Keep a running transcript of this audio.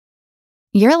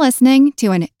You're listening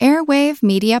to an Airwave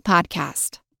Media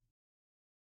Podcast.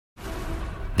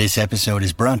 This episode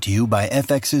is brought to you by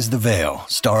FX's The Veil,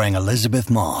 starring Elizabeth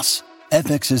Moss.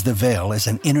 FX's The Veil is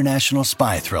an international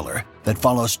spy thriller that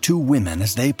follows two women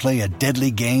as they play a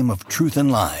deadly game of truth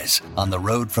and lies on the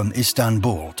road from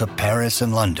Istanbul to Paris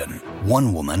and London.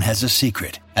 One woman has a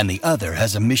secret, and the other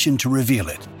has a mission to reveal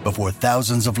it before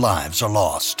thousands of lives are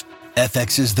lost.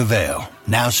 FX's The Veil,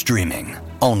 now streaming,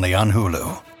 only on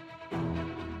Hulu.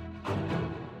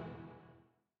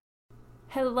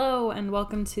 Hello and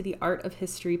welcome to the Art of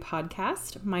History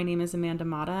podcast. My name is Amanda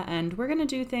Mata and we're going to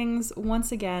do things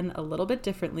once again a little bit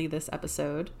differently this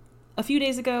episode. A few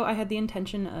days ago, I had the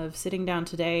intention of sitting down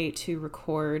today to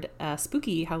record a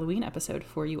spooky Halloween episode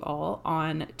for you all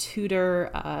on Tudor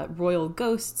royal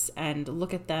ghosts and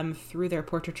look at them through their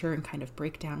portraiture and kind of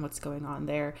break down what's going on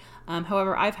there.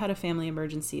 However, I've had a family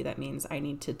emergency that means I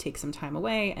need to take some time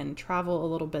away and travel a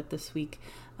little bit this week.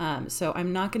 So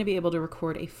I'm not going to be able to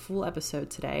record a full episode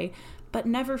today, but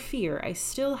never fear, I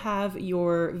still have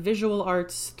your visual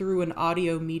arts through an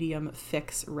audio medium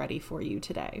fix ready for you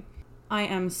today. I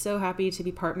am so happy to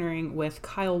be partnering with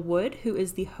Kyle Wood, who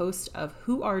is the host of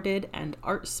Who Arted and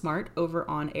Art Smart over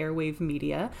on Airwave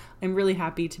Media. I'm really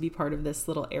happy to be part of this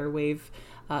little Airwave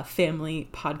family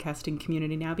podcasting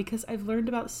community now because I've learned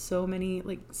about so many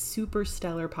super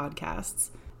stellar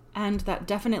podcasts. And that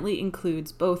definitely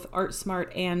includes both Art Smart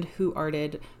and Who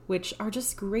Arted, which are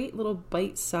just great little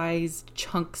bite-sized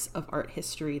chunks of art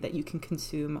history that you can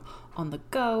consume on the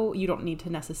go. You don't need to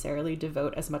necessarily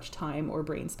devote as much time or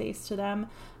brain space to them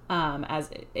as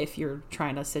if you're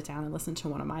trying to sit down and listen to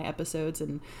one of my episodes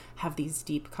and have these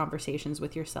deep conversations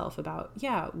with yourself about,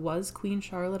 was Queen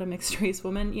Charlotte a mixed-race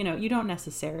woman? You don't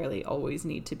necessarily always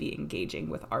need to be engaging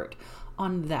with art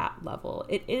on that level.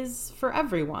 It is for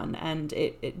everyone, and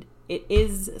it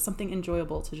is something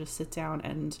enjoyable to just sit down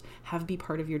and have be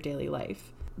part of your daily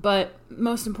life. But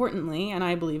most importantly, and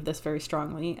I believe this very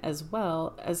strongly as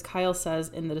well, as Kyle says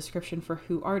in the description for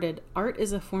Who Arted, art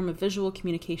is a form of visual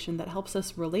communication that helps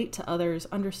us relate to others,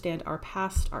 understand our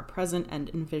past, our present, and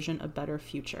envision a better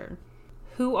future.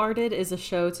 Who Arted is a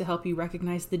show to help you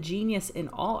recognize the genius in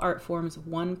all art forms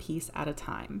one piece at a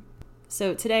time.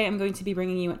 So today I'm going to be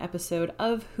bringing you an episode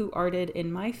of Who Arted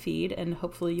in my feed, and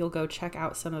hopefully you'll go check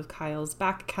out some of Kyle's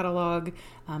back catalog,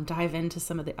 dive into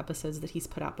some of the episodes that he's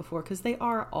put out before, because they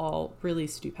are all really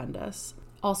stupendous.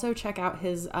 Also check out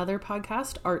his other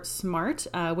podcast, Art Smart,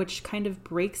 which kind of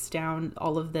breaks down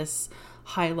all of this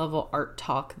high-level art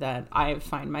talk that I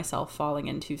find myself falling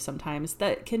into sometimes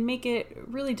that can make it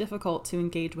really difficult to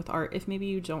engage with art if maybe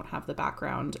you don't have the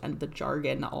background and the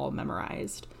jargon all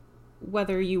memorized.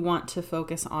 Whether you want to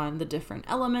focus on the different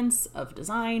elements of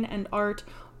design and art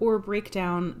or break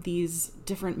down these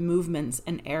different movements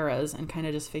and eras and kind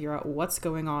of just figure out what's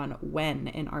going on when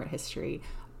in art history,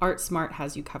 Art Smart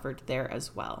has you covered there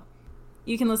as well.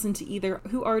 You can listen to either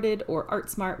Who Arted or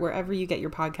Art Smart wherever you get your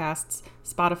podcasts,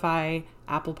 Spotify,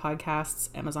 Apple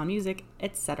Podcasts, Amazon Music,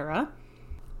 etc.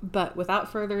 But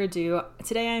without further ado,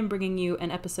 today I am bringing you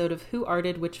an episode of Who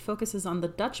Arted, which focuses on the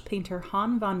Dutch painter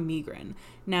Han van Meegeren.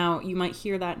 Now, you might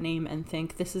hear that name and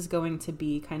think this is going to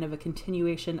be kind of a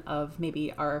continuation of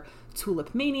maybe our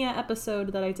Tulip Mania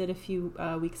episode that I did a few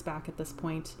weeks back at this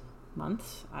point.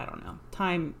 Months? I don't know.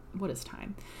 Time. What is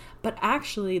time? But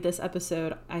actually, this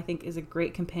episode, I think, is a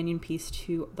great companion piece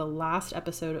to the last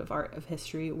episode of Art of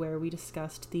History where we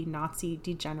discussed the Nazi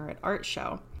degenerate art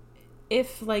show.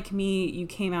 If, like me, you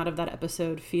came out of that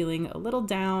episode feeling a little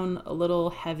down, a little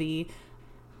heavy,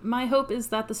 my hope is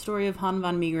that the story of Han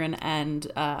van Meegeren and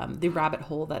the rabbit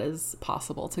hole that is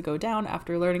possible to go down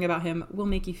after learning about him will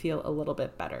make you feel a little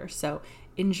bit better. So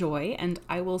enjoy, and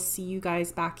I will see you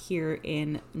guys back here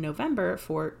in November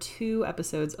for 2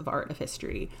 episodes of Art of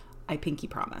History. I pinky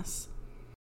promise.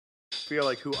 Feel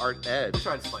like Who Art Ed. We'll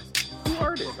try to spice it. Who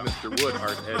Arted? Mr. Wood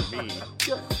Art Ed me.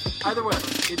 Good. Either way,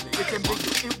 it's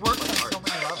ambiguous. It works on so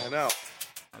many levels. I know.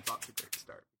 That's off to a great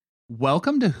start.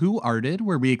 Welcome to Who Arted,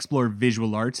 where we explore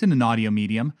visual arts in an audio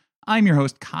medium. I'm your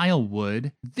host, Kyle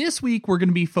Wood. This week, we're going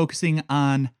to be focusing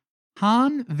on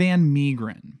Han van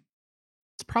Meegeren.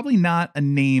 It's probably not a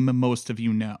name most of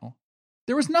you know.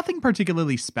 There was nothing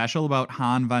particularly special about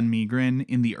Han van Meegeren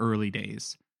in the early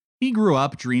days. He grew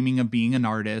up dreaming of being an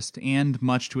artist, and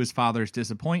much to his father's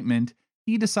disappointment,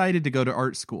 he decided to go to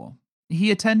art school. He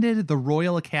attended the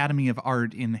Royal Academy of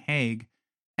Art in The Hague,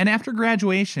 and after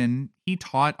graduation, he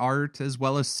taught art as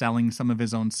well as selling some of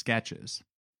his own sketches.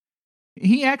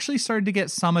 He actually started to get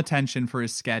some attention for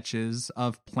his sketches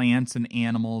of plants and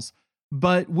animals,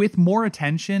 but with more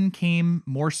attention came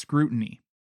more scrutiny.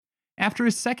 After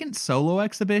his second solo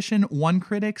exhibition, one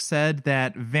critic said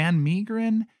that Van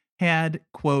Meegeren had,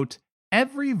 quote,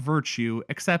 every virtue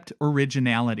except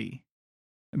originality.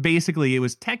 Basically, it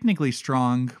was technically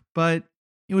strong, but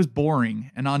it was boring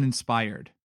and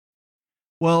uninspired.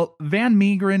 Well, Van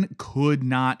Meegeren could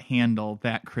not handle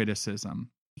that criticism.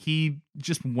 He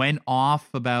just went off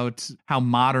about how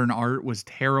modern art was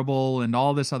terrible and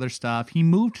all this other stuff. He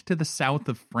moved to the south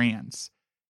of France.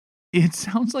 It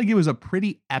sounds like it was a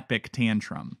pretty epic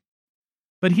tantrum.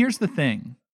 But here's the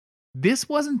thing. This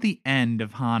wasn't the end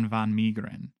of Han van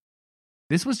Meegeren.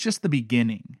 This was just the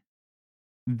beginning.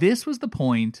 This was the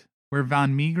point where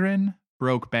Van Meegeren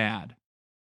broke bad.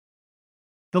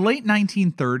 The late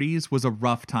 1930s was a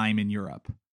rough time in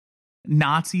Europe.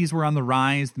 Nazis were on the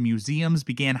rise, the museums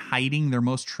began hiding their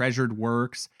most treasured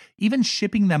works, even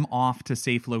shipping them off to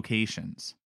safe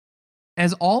locations.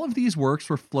 As all of these works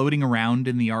were floating around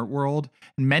in the art world,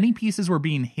 and many pieces were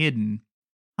being hidden,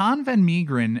 Han van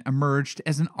Meegeren emerged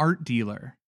as an art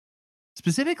dealer.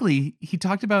 Specifically, he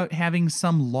talked about having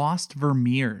some lost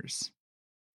Vermeers.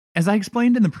 As I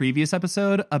explained in the previous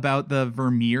episode about the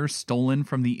Vermeer stolen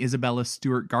from the Isabella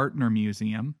Stewart Gardner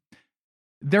Museum,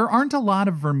 there aren't a lot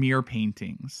of Vermeer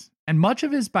paintings, and much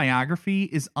of his biography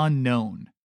is unknown.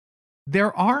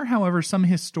 There are, however, some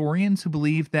historians who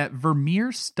believe that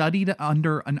Vermeer studied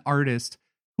under an artist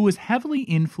who was heavily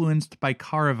influenced by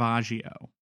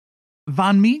Caravaggio.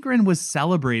 Van Meegeren was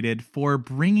celebrated for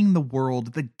bringing the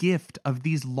world the gift of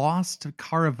these lost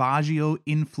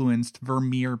Caravaggio-influenced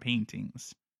Vermeer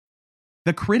paintings.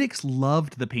 The critics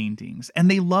loved the paintings, and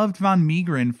they loved Van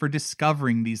Meegeren for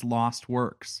discovering these lost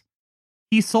works.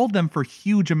 He sold them for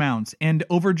huge amounts, and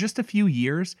over just a few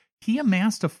years, he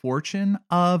amassed a fortune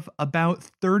of about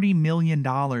 $30 million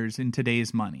in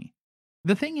today's money.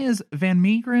 The thing is, Van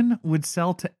Meegeren would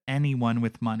sell to anyone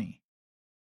with money,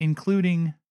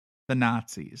 including the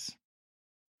Nazis.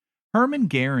 Hermann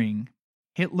Goering,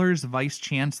 Hitler's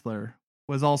vice-chancellor,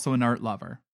 was also an art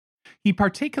lover. He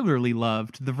particularly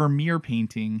loved the Vermeer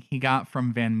painting he got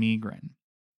from Van Meegeren.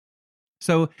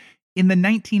 So, in the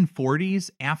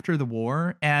 1940s, after the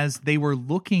war, as they were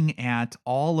looking at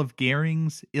all of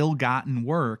Goering's ill-gotten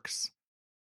works,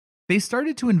 they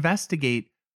started to investigate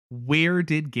where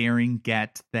did Goering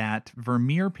get that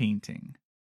Vermeer painting.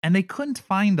 And they couldn't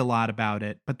find a lot about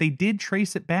it, but they did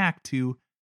trace it back to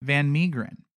Van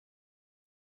Meegeren.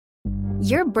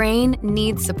 Your brain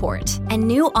needs support, and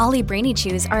new Ollie Brainy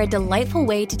Chews are a delightful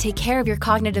way to take care of your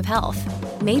cognitive health.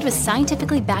 Made with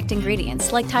scientifically backed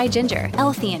ingredients like Thai ginger,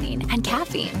 L-theanine, and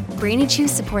caffeine, Brainy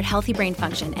Chews support healthy brain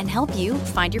function and help you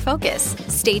find your focus,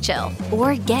 stay chill,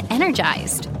 or get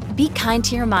energized. Be kind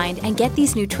to your mind and get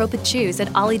these nootropic chews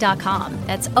at ollie.com.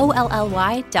 That's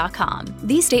OLLY.com.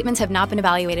 These statements have not been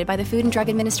evaluated by the Food and Drug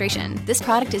Administration. This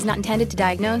product is not intended to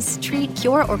diagnose, treat,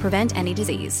 cure, or prevent any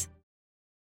disease.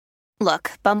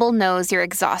 Look, Bumble knows you're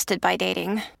exhausted by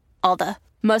dating. All the,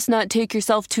 must not take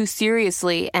yourself too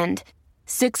seriously, and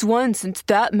 6'1" since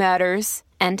that matters,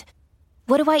 and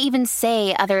what do I even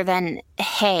say other than,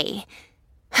 hey?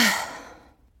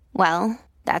 Well,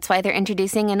 that's why they're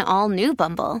introducing an all-new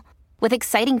Bumble, with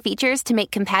exciting features to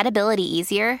make compatibility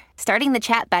easier, starting the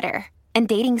chat better, and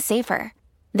dating safer.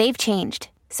 They've changed,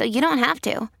 so you don't have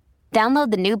to. Download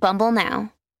the new Bumble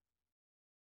now.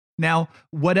 Now,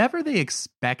 whatever they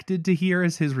expected to hear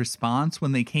as his response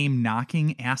when they came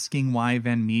knocking asking why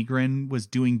Van Meegeren was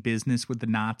doing business with the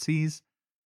Nazis,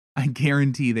 I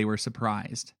guarantee they were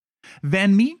surprised.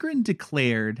 Van Meegeren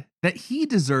declared that he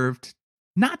deserved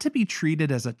not to be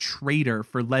treated as a traitor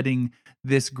for letting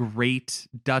this great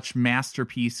Dutch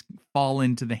masterpiece fall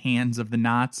into the hands of the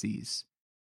Nazis.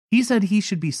 He said he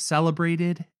should be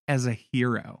celebrated as a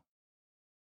hero.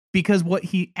 Because what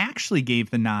he actually gave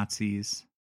the Nazis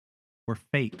were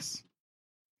fakes.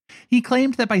 He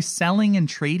claimed that by selling and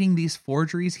trading these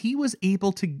forgeries, he was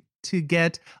able to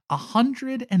get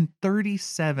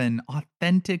 137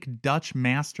 authentic Dutch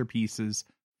masterpieces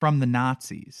from the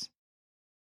Nazis.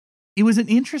 It was an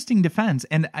interesting defense,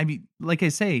 and I mean, like I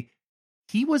say,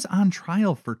 he was on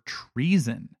trial for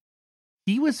treason.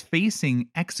 He was facing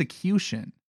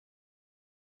execution.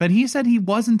 But he said he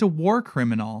wasn't a war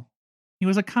criminal. He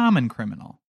was a common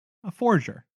criminal, a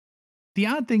forger. The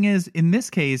odd thing is, in this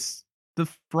case, the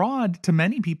fraud to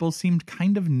many people seemed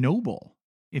kind of noble,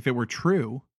 if it were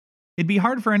true. It'd be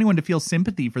hard for anyone to feel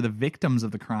sympathy for the victims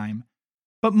of the crime,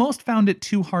 but most found it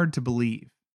too hard to believe.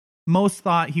 Most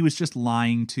thought he was just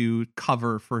lying to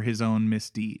cover for his own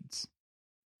misdeeds.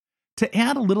 To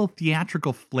add a little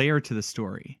theatrical flair to the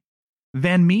story,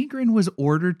 Van Meegeren was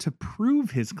ordered to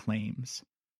prove his claims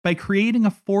by creating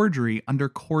a forgery under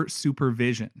court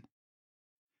supervision.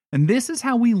 And this is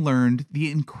how we learned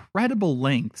the incredible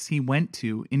lengths he went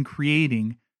to in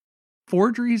creating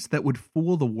forgeries that would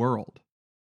fool the world.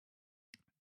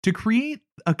 To create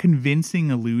a convincing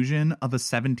illusion of a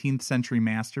 17th century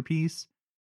masterpiece,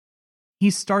 he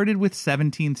started with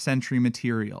 17th century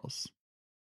materials.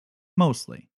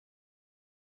 Mostly.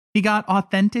 He got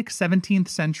authentic 17th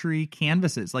century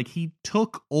canvases. Like, he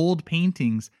took old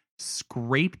paintings,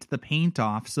 scraped the paint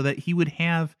off so that he would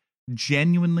have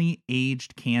genuinely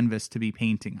aged canvas to be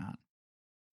painting on.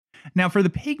 Now, for the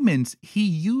pigments, he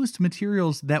used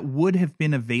materials that would have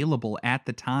been available at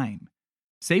the time.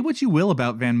 Say what you will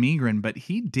about Van Meegeren, but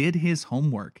he did his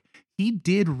homework. He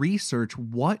did research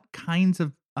what kinds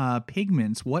of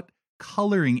pigments, what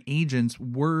coloring agents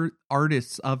were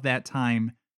artists of that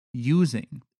time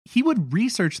using. He would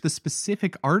research the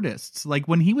specific artists. Like,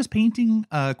 when he was painting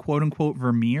quote unquote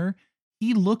Vermeer,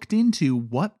 he looked into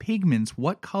what pigments,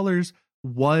 what colors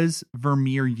was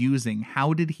Vermeer using?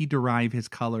 How did he derive his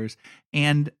colors?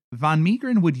 And Van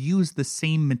Meegeren would use the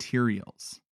same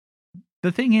materials.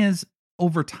 The thing is,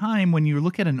 over time, when you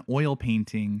look at an oil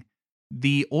painting,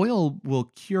 the oil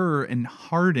will cure and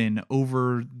harden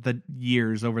over the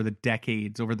years, over the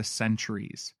decades, over the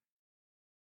centuries.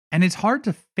 And it's hard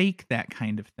to fake that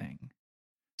kind of thing.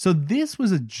 So this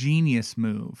was a genius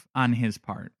move on his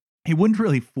part. He wouldn't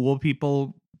really fool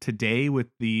people today with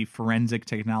the forensic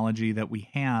technology that we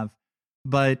have,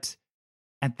 but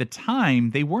at the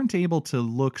time, they weren't able to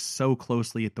look so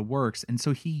closely at the works, and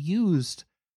so he used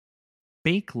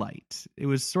Bakelite. It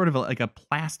was sort of like a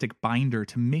plastic binder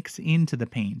to mix into the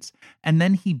paints, and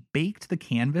then he baked the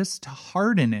canvas to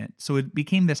harden it, so it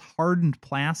became this hardened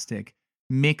plastic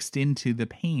mixed into the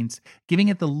paints, giving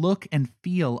it the look and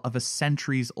feel of a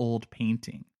centuries-old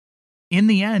painting. In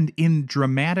the end, in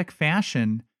dramatic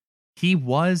fashion, he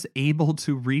was able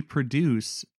to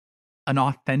reproduce an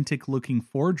authentic-looking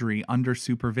forgery under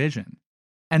supervision.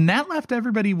 And that left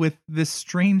everybody with this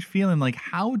strange feeling like,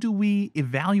 how do we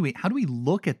evaluate? How do we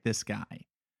look at this guy?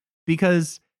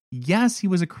 Because yes, he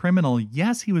was a criminal.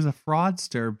 Yes, he was a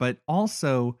fraudster, but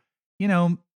also,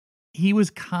 he was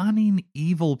conning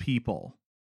evil people.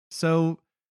 So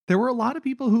there were a lot of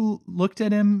people who looked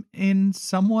at him in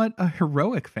somewhat a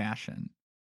heroic fashion.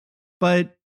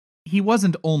 But he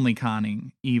wasn't only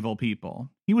conning evil people.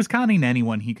 He was conning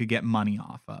anyone he could get money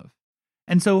off of.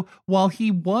 And so while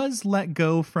he was let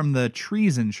go from the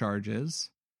treason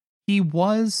charges, he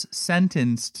was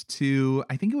sentenced to,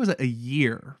 I think it was a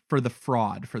year for the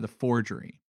fraud, for the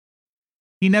forgery.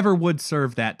 He never would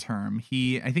serve that term.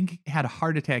 I think he had a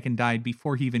heart attack and died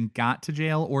before he even got to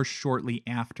jail or shortly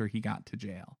after he got to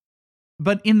jail.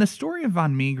 But in the story of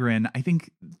Van Meegeren, I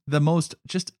think the most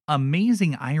just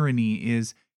amazing irony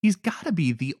is he's got to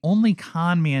be the only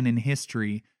con man in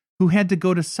history who had to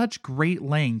go to such great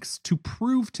lengths to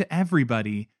prove to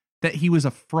everybody that he was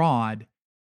a fraud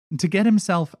to get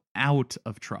himself out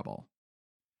of trouble.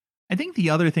 I think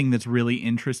the other thing that's really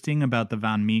interesting about the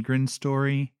Van Meegeren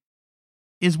story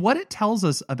is what it tells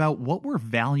us about what we're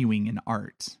valuing in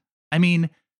art. I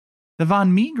mean, the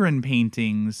Van Meegeren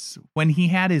paintings, when he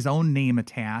had his own name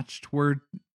attached, were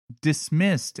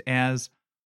dismissed as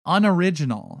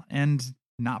unoriginal and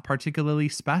not particularly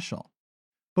special.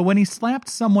 But when he slapped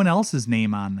someone else's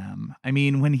name on them, I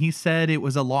mean, when he said it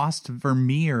was a lost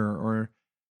Vermeer or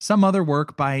some other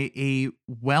work by a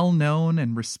well-known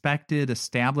and respected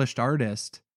established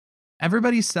artist,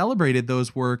 everybody celebrated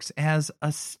those works as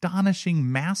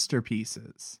astonishing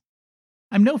masterpieces.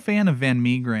 I'm no fan of Van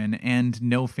Meegeren and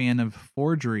no fan of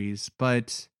forgeries,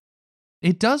 but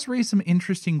it does raise some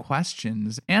interesting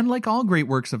questions. And like all great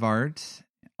works of art,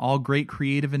 all great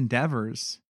creative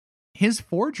endeavors, his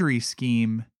forgery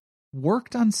scheme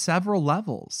worked on several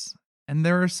levels. And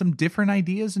there are some different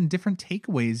ideas and different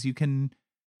takeaways you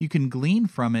can glean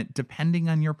from it depending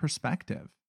on your perspective.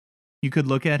 You could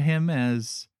look at him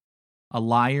as a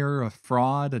liar, a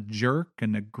fraud, a jerk,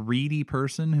 and a greedy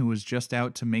person who was just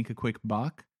out to make a quick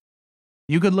buck.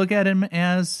 You could look at him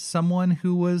as someone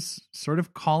who was sort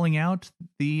of calling out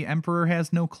the emperor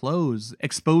has no clothes,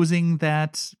 exposing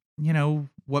that,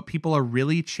 what people are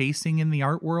really chasing in the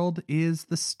art world is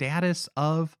the status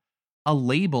of a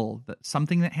label, that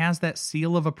something that has that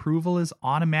seal of approval is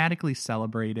automatically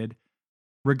celebrated,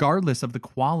 regardless of the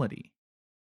quality.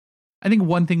 I think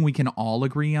one thing we can all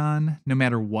agree on, no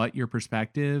matter what your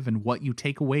perspective and what you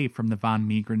take away from the Van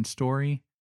Meegeren story,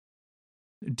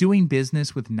 doing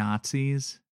business with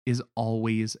Nazis is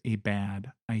always a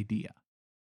bad idea.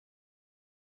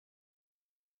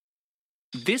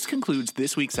 This concludes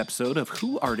this week's episode of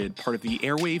Who Arted, part of the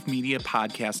Airwave Media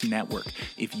Podcast Network.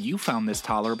 If you found this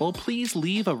tolerable, please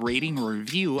leave a rating or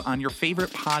review on your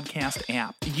favorite podcast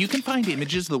app. You can find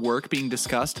images of the work being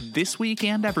discussed this week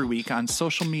and every week on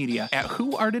social media at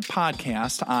Who Arted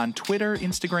Podcast on Twitter,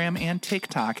 Instagram, and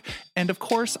TikTok, and of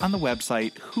course on the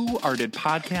website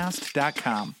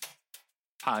whoartedpodcast.com.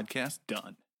 Podcast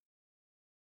done.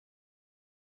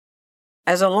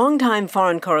 As a longtime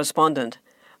foreign correspondent,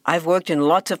 I've worked in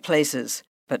lots of places,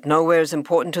 but nowhere as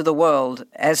important to the world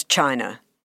as China.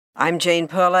 I'm Jane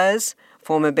Perlez,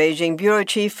 former Beijing bureau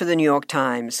chief for the New York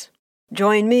Times.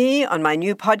 Join me on my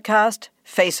new podcast,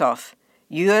 Face Off,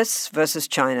 U.S. versus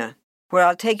China, where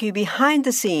I'll take you behind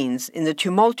the scenes in the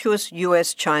tumultuous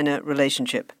U.S.-China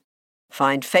relationship.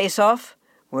 Find Face Off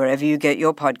wherever you get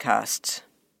your podcasts.